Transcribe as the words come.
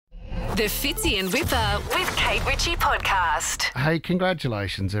The Fitzy and Wippa with Kate Ritchie podcast. Hey,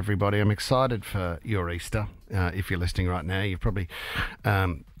 congratulations, everybody. I'm excited for your Easter. If you're listening right now, you've probably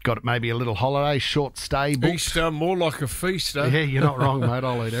got maybe a little holiday, short stay booked. Easter, more like a feaster. Yeah, you're not wrong, mate.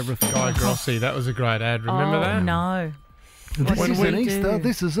 I'll eat everything. Guy Grossi, that was a great ad. Remember that? No. This What is did an we Easter. do?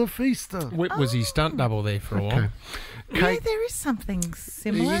 This is a feaster. Whip was his stunt double there for a while. Yeah, Kate, there is something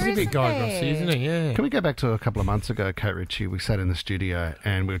similar, He's a bit isn't Guy there? Grossi, isn't he? Yeah. can we go back to a couple of months ago, Kate Ritchie? We sat in the studio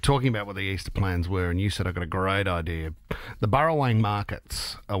and we were talking about what the Easter plans were, and you said, I've got a great idea. The Burrowang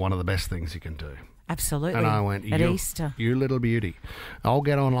markets are one of the best things you can do. Absolutely. And I went, At you, Easter. you little beauty. I'll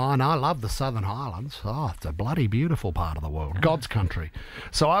get online. I love the Southern Highlands. Oh, it's a bloody beautiful part of the world. God's country.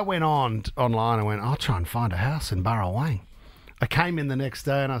 So I went online and went, I'll try and find a house in Burrowang. I came in the next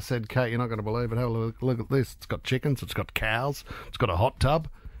day and I said, Kate, you're not going to believe it. Have a look at this. It's got chickens. It's got cows. It's got a hot tub.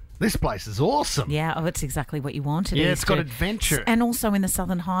 This place is awesome. Yeah, it's exactly what you wanted. Yeah, it's got adventure. And also in the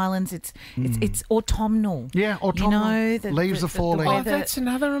Southern Highlands, it's autumnal. Yeah, autumnal. You know, Leaves are falling. Oh, that's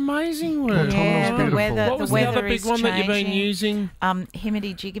another amazing word. Autumnal's the beautiful. weather, What was the the weather other big is one that you've been changing. using?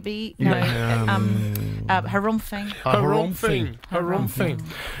 Himity jigabee. Yeah. Harumphing. Harumphing.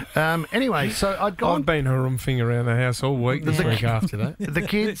 Anyway, so I'd I've gone. been harumphing around the house all week this week after that. The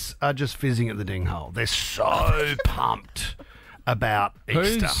kids are just fizzing at the dinghole. They're so pumped about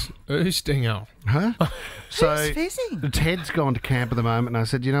Easter. Who's dinghole? Huh? So Who's fizzing? Ted's gone to camp at the moment, and I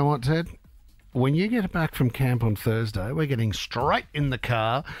said, you know what, Ted? When you get back from camp on Thursday, we're getting straight in the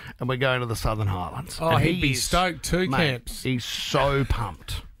car and we're going to the Southern Highlands. Oh, And he'd be is- stoked too, mate, camps. He's so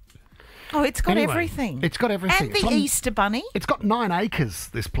pumped. Oh, it's got Anyway, everything. It's got everything. And It's the on- Easter bunny. It's got 9 acres,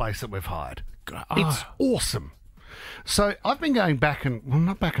 this place that we've hired. It's awesome. So I've been going back and, well,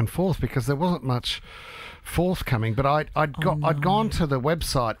 not back and forth because there wasn't much forthcoming, but I'd gone to the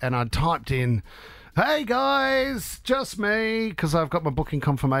website and I'd typed in, hey guys, just me, because I've got my booking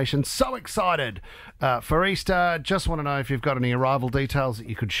confirmation. So excited for Easter. Just want to know if you've got any arrival details that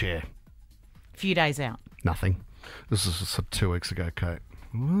you could share. Few days out. Nothing. This was sort of 2 weeks ago, Kate.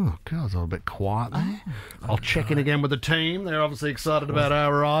 Oh, God, I was a little bit quiet there. I'll check in again with the team. They're obviously excited about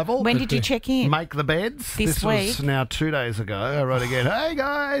our arrival. When did you check in? Make the beds. This was week? now 2 days ago. I wrote again, hey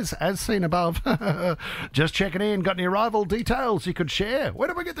guys, as seen above, just checking in. Got any arrival details you could share? Where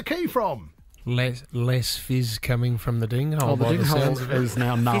did we get the key from? Less fizz coming from the dinghole. Oh, the by the sounds dinghole of it. is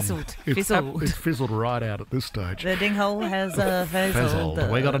now numb. Fizzled. It's Fizzled. it's fizzled right out at this stage. The dinghole has fizzled.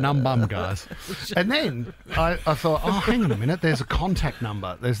 Fizzled. We got a numb bum, guys. And then I thought, oh, hang on a minute. There's a contact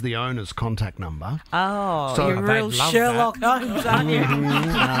number. There's the owner's contact number. Oh, So you're they'd real love Sherlock Holmes, aren't you?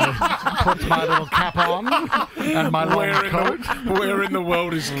 Puts my little cap on and my long coat. Where in the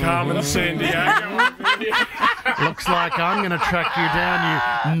world is Carmen San Diego? Looks like I'm going to track you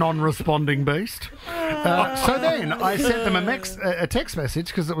down, you non-responding beast. So then I sent them a text message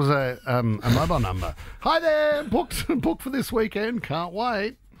because it was a mobile number. Hi there, booked for this weekend. Can't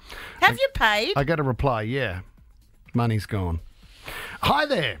wait. Have you paid? I get a reply. Yeah, money's gone. Hi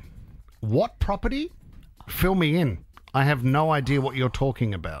there. What property? Fill me in. I have no idea what you're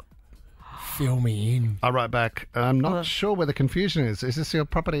talking about. Fill me in. I write back. I'm not sure where the confusion is. Is this your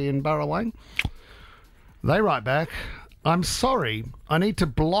property in Burrowang? They write back, I'm sorry, I need to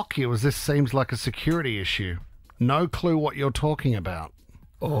block you as this seems like a security issue. No clue what you're talking about.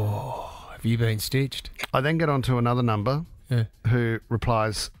 Have you been stitched? I then get onto another number Yeah. who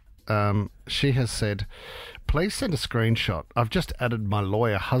replies, she has said, please send a screenshot. I've just added my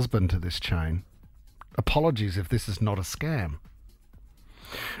lawyer husband to this chain. Apologies if this is not a scam.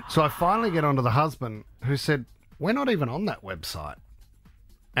 So I finally get onto the husband who said, we're not even on that website.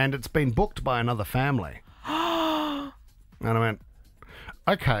 And it's been booked by another family. And I went,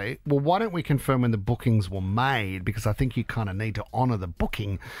 okay, well, why don't we confirm when the bookings were made? Because I think you kind of need to honour the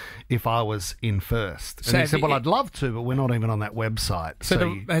booking if I was in first. And So he have said, you- well, I'd love to, but we're not even on that website.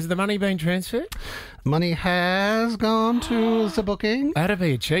 So has the money been transferred? money has gone to the booking. That'd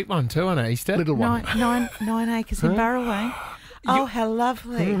be a cheap one too on Easter. Little one. Nine acres in Burrowang. Oh, how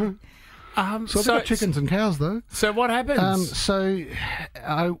lovely. So I've got chickens and cows, though. So what happens? So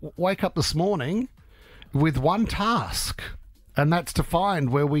I wake up this morning with one task, and that's to find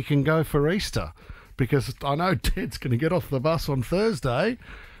where we can go for Easter. Because I know Ted's going to get off the bus on Thursday,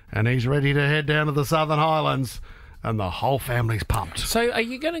 and he's ready to head down to the Southern Highlands, and the whole family's pumped. So are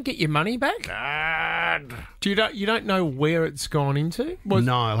you going to get your money back? You don't know where it's gone into?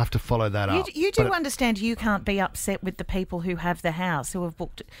 No, I'll have to follow that up. You do But understand you can't be upset with the people who have the house, who have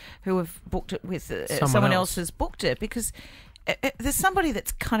booked it with someone else has booked it, because there's somebody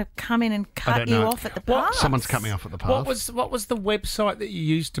that's kind of come in and cut don't you know. off at the pass. Someone's cut me off at the path. What was the website that you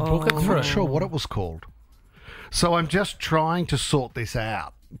used to book it I'm through? not sure what it was called. So I'm just trying to sort this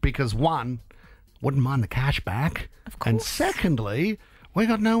out. because one, wouldn't mind the cash back. Of course. And secondly, we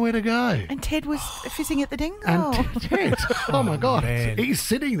got nowhere to go. And Ted was fizzing at the dinghole. And Ted, oh my God, man. he's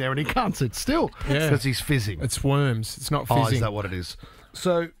sitting there and he can't sit still because he's fizzing. It's worms. It's not Oh, fizzing. is that what it is?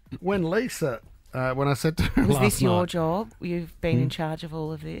 So when Lisa, when I said to her Was last this your night, job? You've been in charge of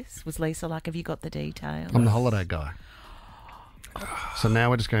all of this? Was Lisa like, have you got the details? I'm the holiday guy. So now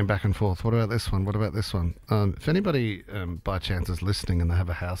we're just going back and forth. What about this one? What about this one? If anybody by chance is listening and they have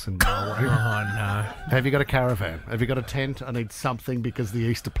a house in Galway, Oh, no. have you got a caravan? Have you got a tent? I need something because the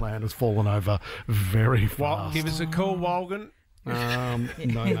Easter plan has fallen over very fast. Give us a call, Walgan. No,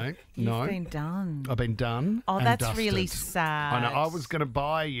 mate. No. You've been done. I've been done. Oh, and that's dusted. really sad. I know. I was going to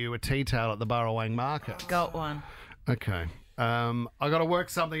buy you a tea towel at the Burrawang Market. Got one. Okay. I got to work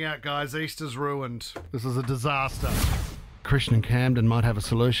something out, guys. Easter's ruined. This is a disaster. Christian and Camden might have a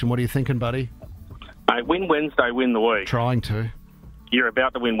solution. What are you thinking, buddy? Mate, win Wednesday, win the week. Trying to. You're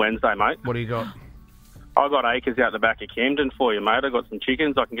about to win Wednesday, mate. What do you got? I got acres out the back of Camden for you, mate. I got some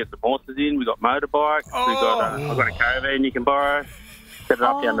chickens. I can get some horses in. We got motorbikes. I've got a caravan you can borrow. Set it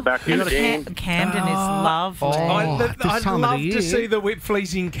up down the back. Camden is lovely. I'd love to see the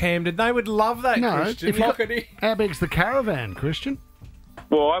Whipfleys in Camden. They would love that, No, Christian. if you Lock got, it in. how big's the caravan, Christian?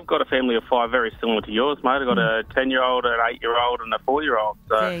 Well, I've got a family of 5 very similar to yours, mate. I've got a 10-year-old, an 8-year-old, and a 4-year-old.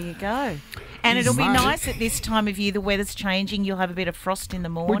 So. There you go. And it'll be Mate. nice at this time of year. The weather's changing. You'll have a bit of frost in the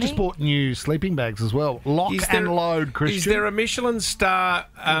morning. We just bought new sleeping bags as well. Lock and load, Christian. Is there a Michelin star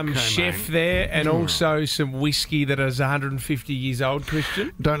chef there and also some whiskey that is 150 years old,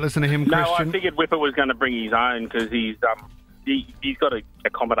 Christian? Don't listen to him, No, Christian. I figured Wippa was going to bring his own because he's got to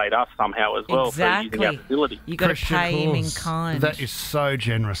accommodate us somehow as well for using our facility. You got to Christian, pay him in course. kind. That is so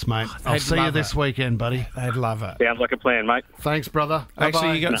generous, mate. I'll they'd see you love this it. weekend, buddy. They'd love it. Sounds like a plan, mate. Thanks, brother. Actually,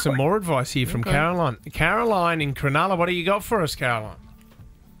 Bye-bye. you got some more advice here from Caroline. Caroline in Cronulla, what do you got for us, Caroline?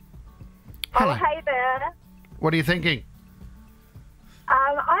 Hello. Oh, hey there. What are you thinking?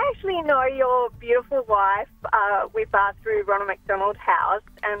 I actually know your beautiful wife, Wippa, through Ronald McDonald House,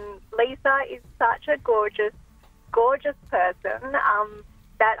 and Lisa is such a gorgeous person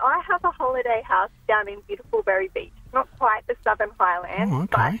that I have a holiday house down in beautiful Berry Beach. Not quite the Southern Highlands, Oh,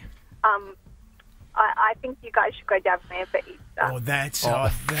 okay. but I think you guys should go down there for Easter. Oh, that is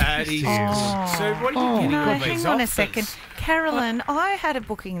good. So what do you Oh, getting No, all these hang on a offers? second. Carolyn, I had a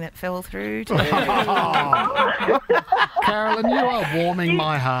booking that fell through too. Carolyn, you are warming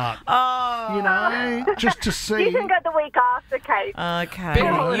my heart. Oh. You know, just to You see. can go the week after, Kate. Okay.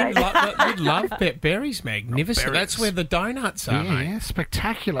 Berry, you'd love Berry's magnificent. That's where the donuts are, mate. Yeah,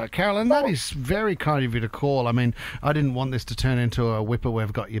 spectacular. Carolyn, that is very kind of you to call. I mean, I didn't want this to turn into a Whipper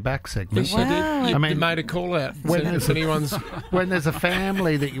We've Got Your Back segment. Yes, you did. You I mean, made a call out. when If there's anyone's when there's a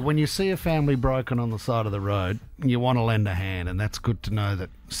family when you see a family broken on the side of the road, you want to lend a hand, and that's good to know that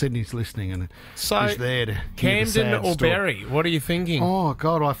Sydney's listening and So, is there to hear the Camden sad or story. Berry, what are you thinking? Oh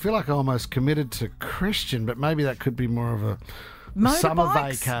God, I feel like I almost committed to Christian, but maybe that could be more of a summer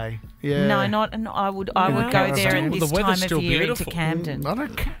Motorbikes? vacay. Yeah. No, I would go caravan. there at The this weather's time still of year beautiful. into Camden. I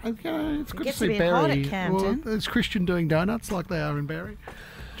don't. It's good gets to a see bit hot at Berry. Camden. Well, is Christian doing donuts like they are in Berry?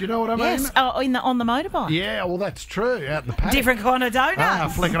 Do you know what I mean? Yes, on the motorbike. Yeah, well, that's true. Out in the paddock. Different kind of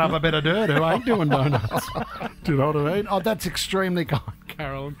donuts. Flicking up a bit of dirt. Who ain't doing donuts? Do you know what I mean? Oh, that's extremely kind,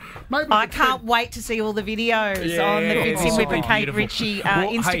 Carolyn. Maybe I can't wait to see all the videos on the it's Fizzing with so Kate beautiful. Ritchie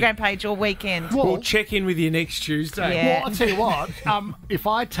Well, Instagram page all weekend. We'll check in with you next Tuesday. Yeah. Well, I'll tell you what. If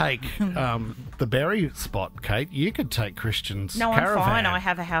I take the Berry spot, Kate, you could take Christian's No, caravan. I'm fine. I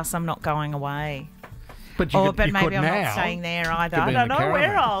have a house. I'm not going away. But you But you maybe could I'm now. not staying there either. Could I be in don't the know where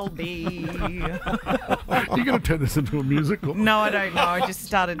caravan. I'll be. You're going to turn this into a musical. No, I don't know. I just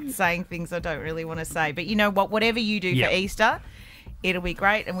started saying things I don't really want to say. But you know what? Whatever you do Yep. for Easter, it'll be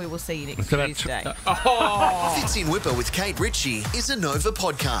great, and we will see you next So Tuesday. Fits in Wippa with Kate Ritchie is a Nova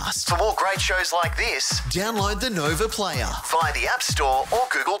podcast. For more great shows like this, download the Nova Player via the App Store or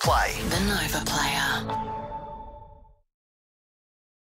Google Play. The Nova Player.